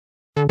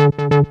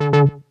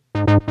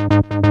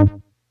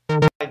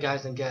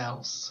guys and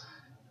gals.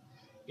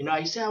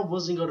 I said I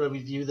wasn't going to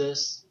review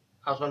this.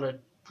 I was going to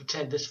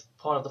pretend this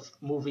part of the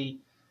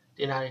movie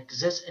did not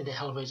exist in the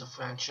Hellraiser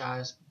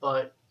franchise,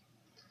 but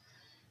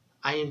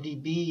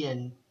IMDb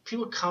and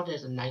people count it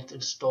as the ninth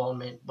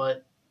installment,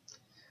 but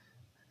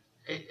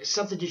it's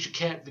something that you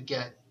can't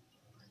forget.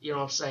 You know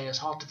what I'm saying? It's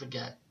hard to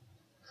forget.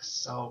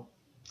 So,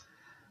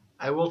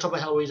 I will talk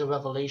about Hellraiser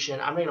Revelation.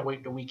 I'm not going to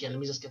wait the weekend.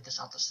 Let me just get this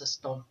out the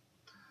system.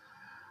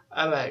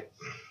 Alright.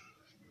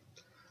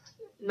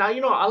 Now,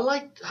 I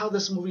liked how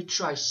this movie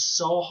tries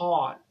so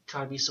hard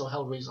trying to be so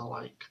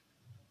Hellraiser-like.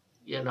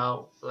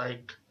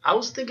 I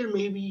was thinking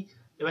maybe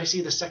if I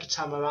see it the second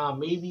time around,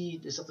 maybe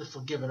there's something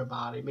forgiving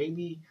about it.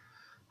 Maybe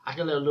I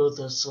can let a little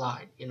thing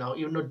slide,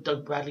 even though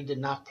Doug Bradley did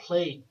not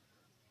play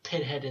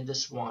Pinhead in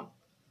this one.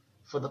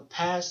 For the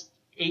past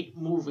 8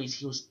 movies,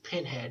 he was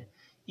Pinhead.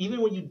 Even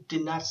when you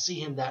did not see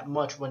him that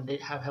much when they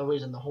have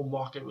Hellraiser in the home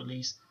market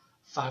release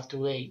 5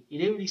 to 8, you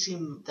didn't really see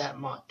him that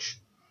much.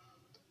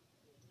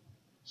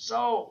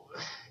 So,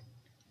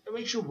 it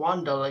makes you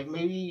wonder,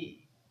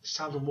 maybe it's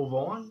time to move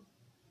on?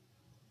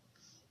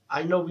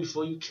 I know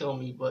before you kill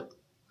me, but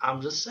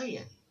I'm just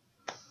saying.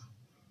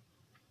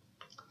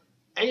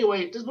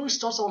 Anyway, this movie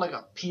starts out like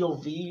a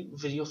POV,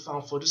 video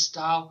found footage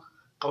style.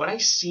 But when I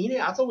seen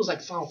it, I thought it was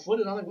like found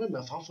footage. I'm like, wait a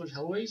minute, found footage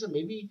Hellraiser?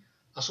 Maybe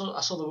I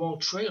saw the wrong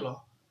trailer.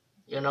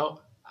 I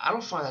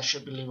don't find that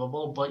shit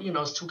believable. But,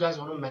 it's 2 guys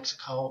going to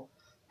Mexico,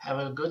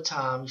 having a good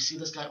time. You see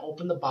this guy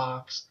open the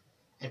box,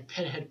 and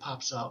Pinhead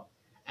pops up.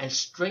 And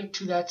straight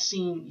to that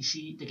scene, you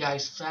see the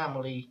guy's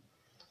family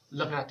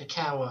looking at the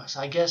camera.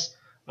 So I guess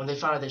when they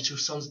found out their 2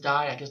 sons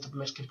died, I guess the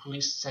Mexican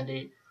police send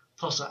their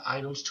personal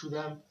items to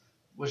them,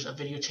 which a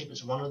videotape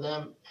is one of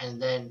them.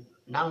 And then,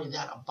 not only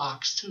that, a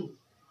box too.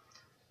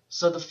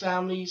 So the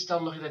family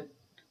start looking at,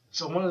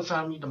 so one of the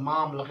family, the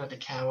mom looking at the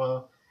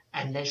camera,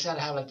 and they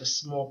started to have like this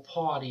small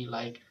party,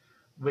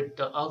 with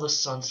the other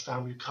son's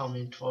family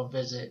coming for a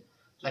visit,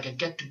 like a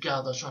get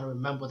together, trying to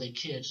remember their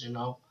kids, And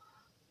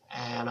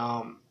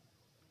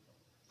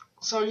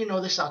so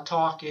they start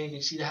talking.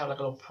 You see they have like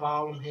a little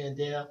problem here and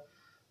there.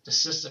 The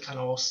sister kind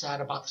of all sad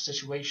about the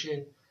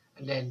situation,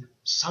 and then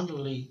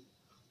suddenly,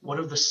 one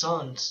of the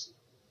sons,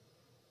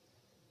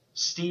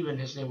 Steven,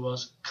 his name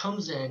was,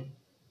 comes in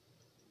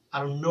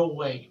out of no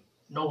way,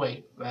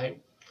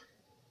 right?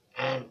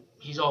 And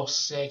he's all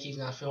sick, he's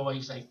not feeling well,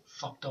 he's like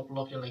fucked up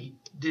looking, like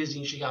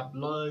dizzy, she got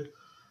blood,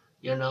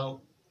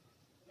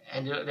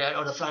 And the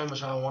other family was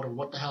trying to wonder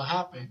what the hell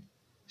happened.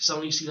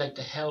 Suddenly you see like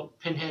the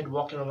Pinhead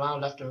walking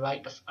around left and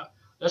right.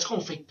 Let's call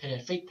him fake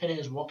Pinhead. Fake Pinhead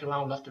is walking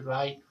around left and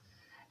right.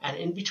 And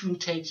in between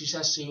takes, you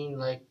start seeing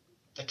like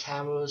the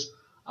cameras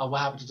of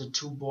what happened to the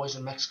 2 boys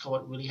in Mexico,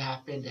 what really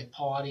happened, their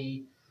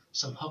party,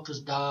 some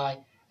hookers die.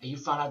 And you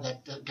find out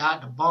that the guy,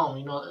 the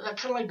bum, that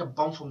kind of like the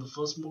bum from the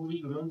first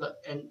movie. Remember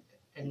and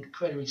the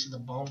credit you see the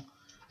bum.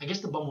 I guess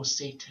the bum was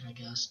Satan, I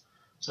guess.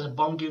 So the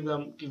bum gave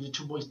the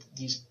 2 boys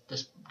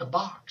the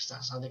box.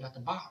 That's how they got the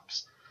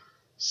box.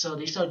 So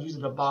they started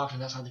using the box,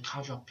 and that's how they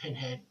conjure up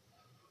Pinhead.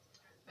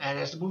 And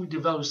as the movie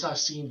developed, we started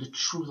seeing the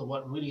truth of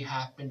what really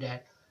happened.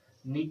 That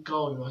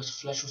Nico, his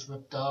flesh was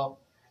ripped up,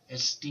 and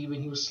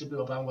Steven, he was sleeping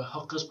around with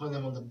hookers, putting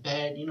them on the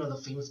bed.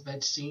 The famous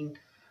bed scene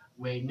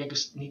where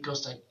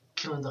Nico's like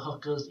killing the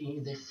hookers,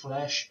 eating their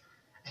flesh,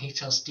 and he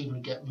tells Steven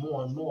to get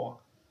more and more.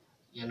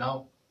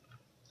 Now,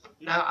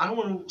 I don't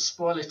want to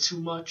spoil it too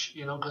much,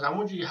 because I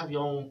want you to have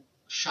your own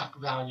shock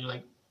value.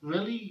 Like,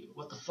 really?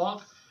 What the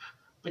fuck?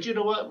 But you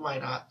know what? Why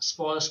not?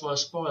 Spoilers.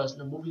 In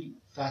the movie,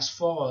 fast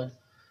forward,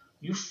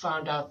 you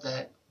found out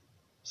that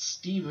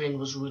Steven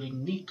was really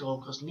Nico,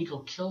 because Nico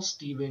killed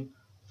Steven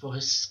for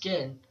his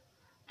skin,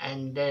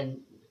 and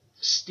then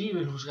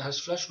Steven, who's got his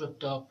flesh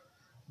ripped up,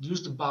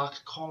 used the box,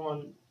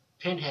 calling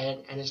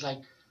Pinhead, and it's like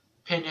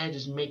Pinhead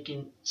is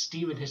making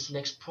Steven his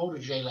next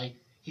protege, like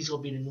he's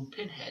gonna be the new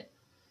Pinhead,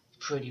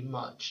 pretty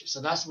much.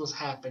 So that's what's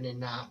happening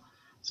now.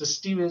 So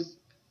Steven's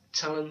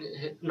telling,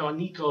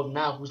 Nico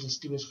now, who's in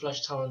Steven's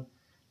flesh, telling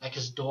like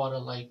his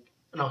daughter,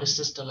 his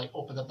sister,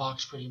 open the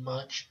box pretty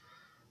much.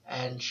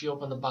 And she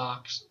opened the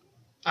box.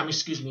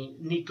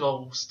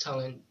 Nico was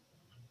telling,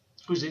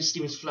 who's in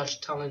Steven's flesh,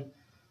 telling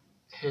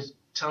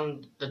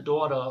the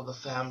daughter of the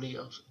family,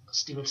 of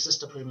Steven's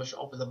sister, pretty much to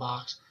open the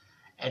box.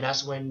 And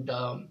that's when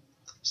the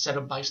set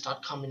of bites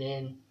start coming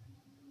in.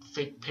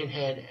 Fake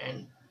Pinhead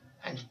and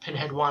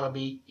Pinhead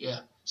wannabe.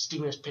 Yeah,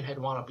 Steven is Pinhead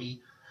wannabe.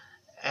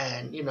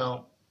 And,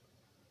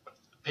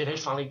 Pinhead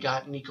finally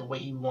got Nico what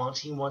he wants.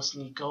 He wants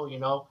Nico,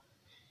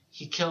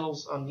 He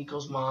kills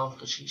Nico's mom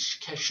because she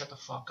can't shut the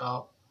fuck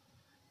up.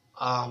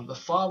 The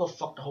father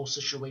fucked the whole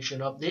situation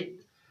up.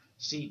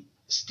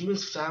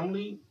 Steven's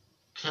family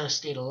could have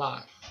stayed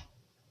alive,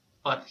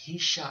 but he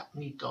shot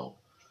Nico,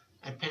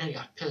 and Pinhead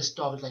got pissed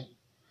off. He's like,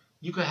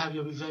 you could have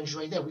your revenge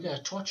right there. We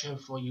gotta torture him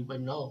for you, but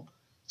no.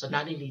 So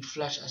now they need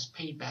flesh as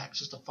payback.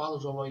 Since the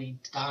father's already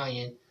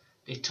dying,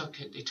 they took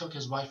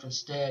his wife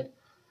instead,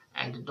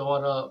 and the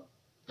daughter,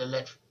 the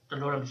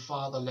Lord and the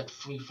father let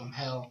free from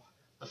hell.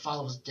 The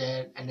father was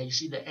dead, and then you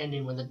see the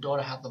ending when the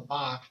daughter had the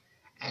box,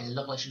 and it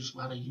looked like she was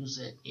about to use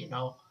it,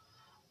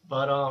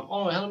 But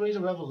oh,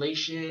 Hellraiser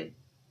Revelation,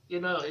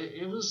 it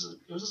was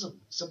just a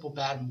simple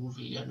bad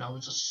movie. It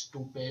was just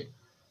stupid.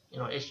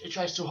 It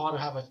tries too hard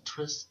to have a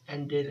twist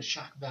ended, a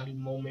shock value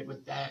moment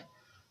with that.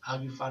 How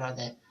you find out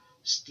that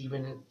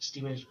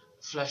Steven's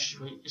flesh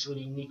is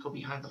really Nico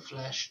behind the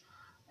flesh,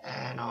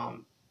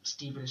 and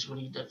Steven is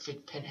really the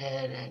fake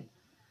Pinhead, and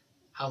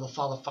how the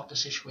father fucked the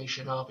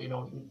situation up.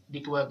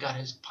 Nico got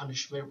his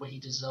punishment what he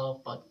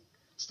deserved, but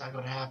it's not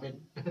gonna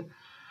happen.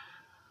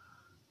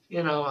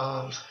 you know,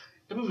 um,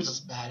 the movie was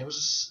just bad. It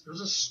was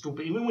just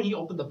stupid. Even when he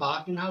opened the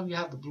box, how you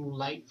have the blue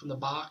light from the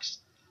box,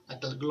 like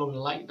the glowing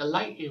light. The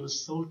light, it was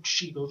so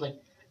cheap. It was like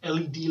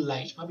LED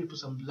lights. Probably put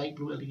some light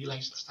blue LED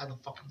lights inside the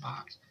fucking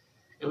box.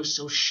 It was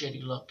so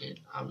shitty looking.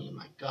 I mean,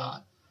 my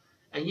god.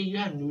 And yeah, you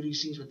had nudie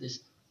scenes with this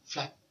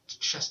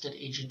flat-chested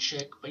Asian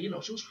chick, but she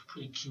was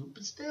pretty cute.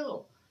 But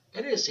still,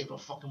 it is safe for a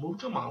fucking movie.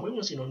 Come on, we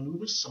want to see no nude. We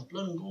want to see some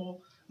blood and gore.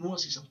 We want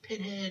to see some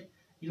Pinhead.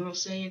 You know what I'm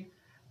saying?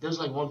 There was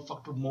like one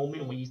fucked up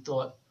moment when you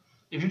thought,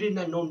 if you did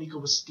not know Nico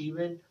was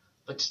Steven,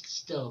 but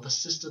still, the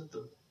sister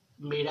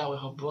made out with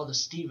her brother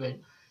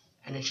Steven,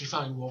 and then she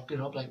finally woke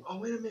up like, oh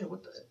wait a minute,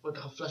 what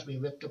her flesh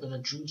being ripped up in a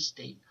dream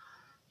state,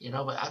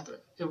 But after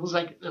it was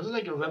like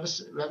a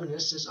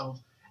reminiscence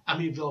of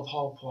Amityville of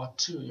Horror Part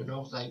Two,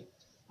 like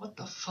what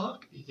the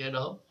fuck,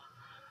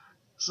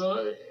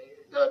 So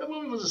the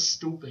movie was just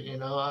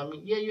stupid, I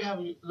mean, yeah, you have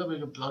a little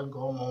bit of blood and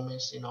gore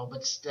moments,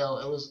 but still,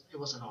 it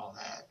wasn't all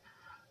that.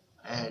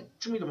 And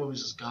to me, the movie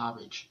was just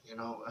garbage,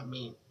 I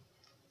mean,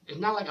 it's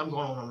not like I'm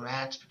going on a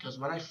rant because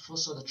when I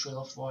first saw the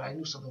trailer for it, I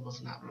knew something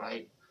was not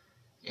right.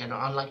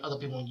 Unlike other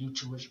people on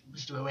YouTube,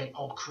 which they went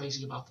all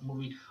crazy about the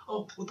movie.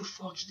 Oh, what the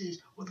fuck is this?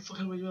 What the fuck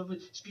are we doing?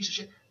 This piece of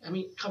shit. I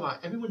mean, come on.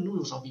 Everyone knew it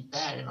was gonna be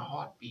bad in a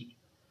heartbeat.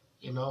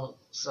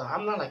 So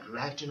I'm not like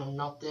ranting or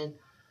nothing.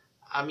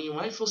 I mean,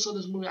 when I first saw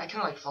this movie, I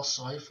kind of like felt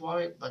sorry for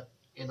it, but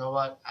you know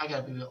what? I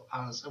gotta be real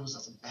honest. It was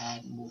just a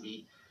bad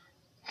movie,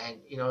 and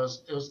it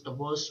was the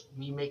worst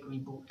remake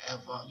reboot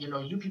ever.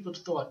 You people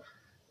thought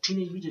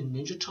Teenage Mutant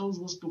Ninja Turtles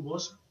was the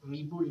worst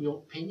reboot in your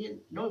opinion.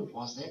 No, it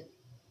wasn't.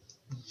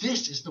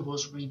 This is the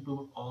worst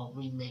reboot or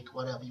remake,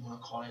 whatever you want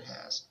to call it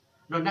as.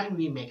 No, not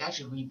remake,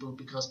 actually reboot,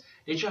 because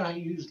they try to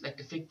use like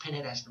the fake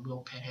Pinhead as the real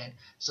Pinhead.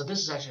 So this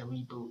is actually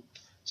a reboot.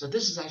 So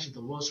this is actually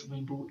the worst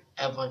reboot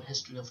ever in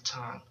history of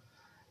time.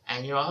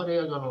 And how they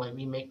are gonna like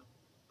remake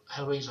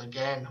Hellraiser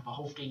again, but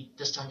hopefully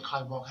this time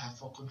Kai Walker have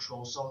full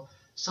control. So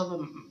some of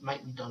them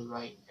might be done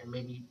right, and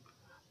maybe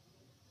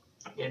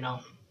you know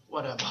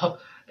whatever.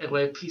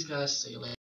 Anyway, peace guys. See you later.